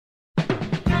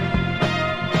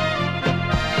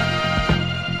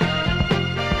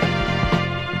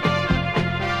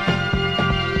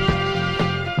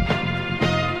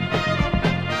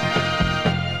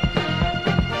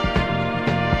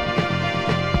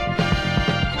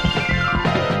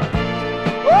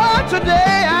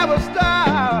today I was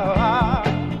stopped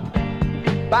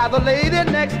by the lady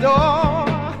next door.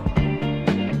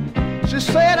 She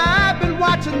said, I've been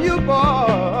watching you,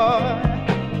 boy,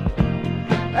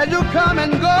 as you come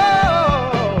and go.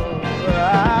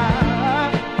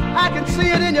 I can see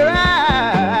it in your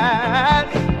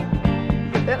eyes,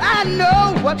 and I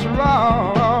know what's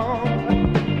wrong.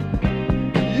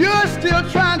 You're still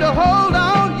trying to hold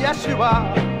on, yes you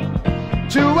are,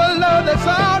 to a love that's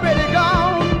already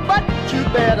gone. But you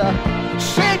better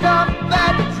shake off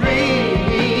that dream.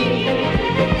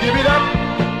 Give it up,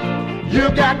 you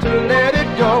got to let it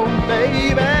go,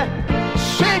 baby.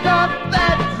 Shake off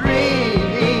that dream.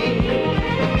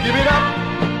 Give it up,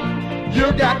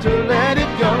 you got to let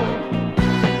it go.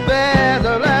 There's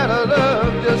a lot of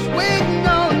love just waiting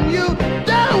on you.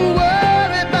 Don't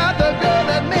worry about the girl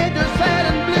that made you sad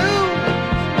and blue.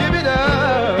 Give it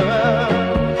up.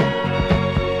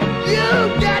 You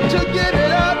got to give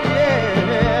it up,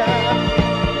 yeah.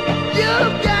 You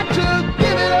got to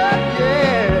give it up,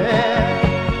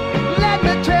 yeah. Let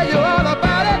me tell you all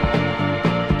about it.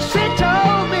 She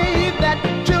told me that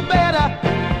you better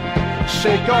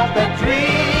shake off that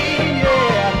dream,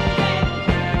 yeah.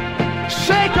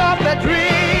 Shake off that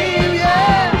dream,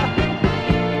 yeah.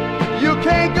 You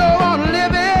can't go on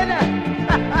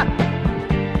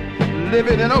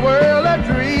living in a world of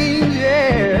dreams,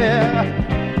 yeah.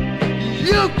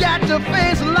 You got to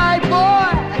face life,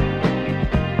 boy,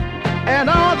 and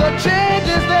all the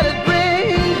changes that it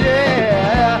brings,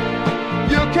 yeah.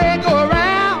 You can't go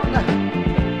around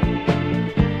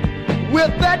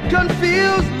with that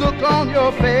confused look on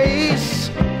your face.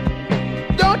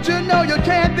 Don't you know you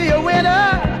can't be a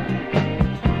winner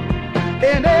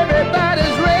in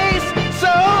everybody's race?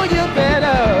 So you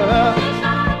better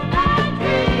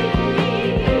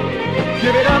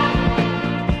give it up.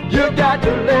 You got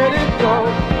to let it go.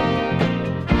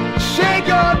 Shake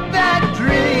off that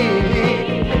dream.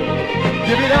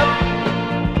 Give it up.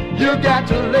 You got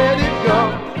to let it go.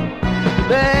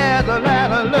 There's a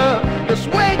lot of love that's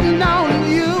waiting on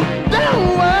you. Don't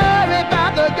worry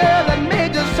about the girl that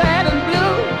made you sad and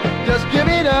blue. Just give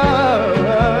it up.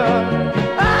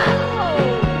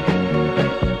 Oh,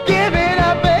 give it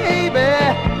up, baby.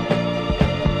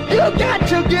 You got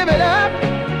to give it up.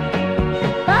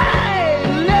 Hey,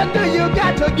 Linda, you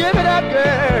got to give it up,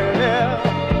 girl.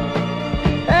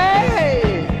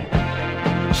 Hey,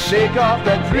 shake off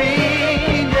the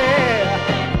dream,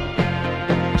 yeah.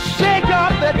 Shake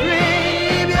off the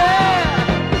dream, yeah.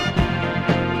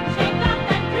 Shake off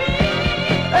that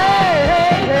dream. Hey,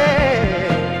 hey, hey.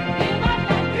 Give up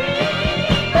that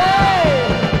dream. Hey,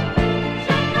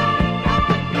 Shake off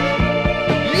that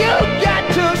dream. you got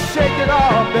to shake it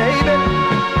off, baby.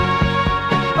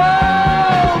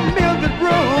 Oh, Mildred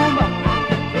Broom,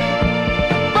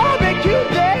 barbecue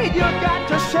day, you got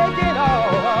to shake it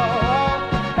off.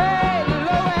 Hey,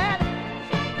 Loan,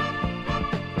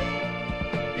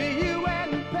 you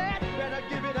and Pat better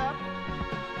give it up.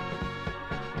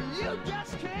 You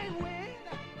just can't win.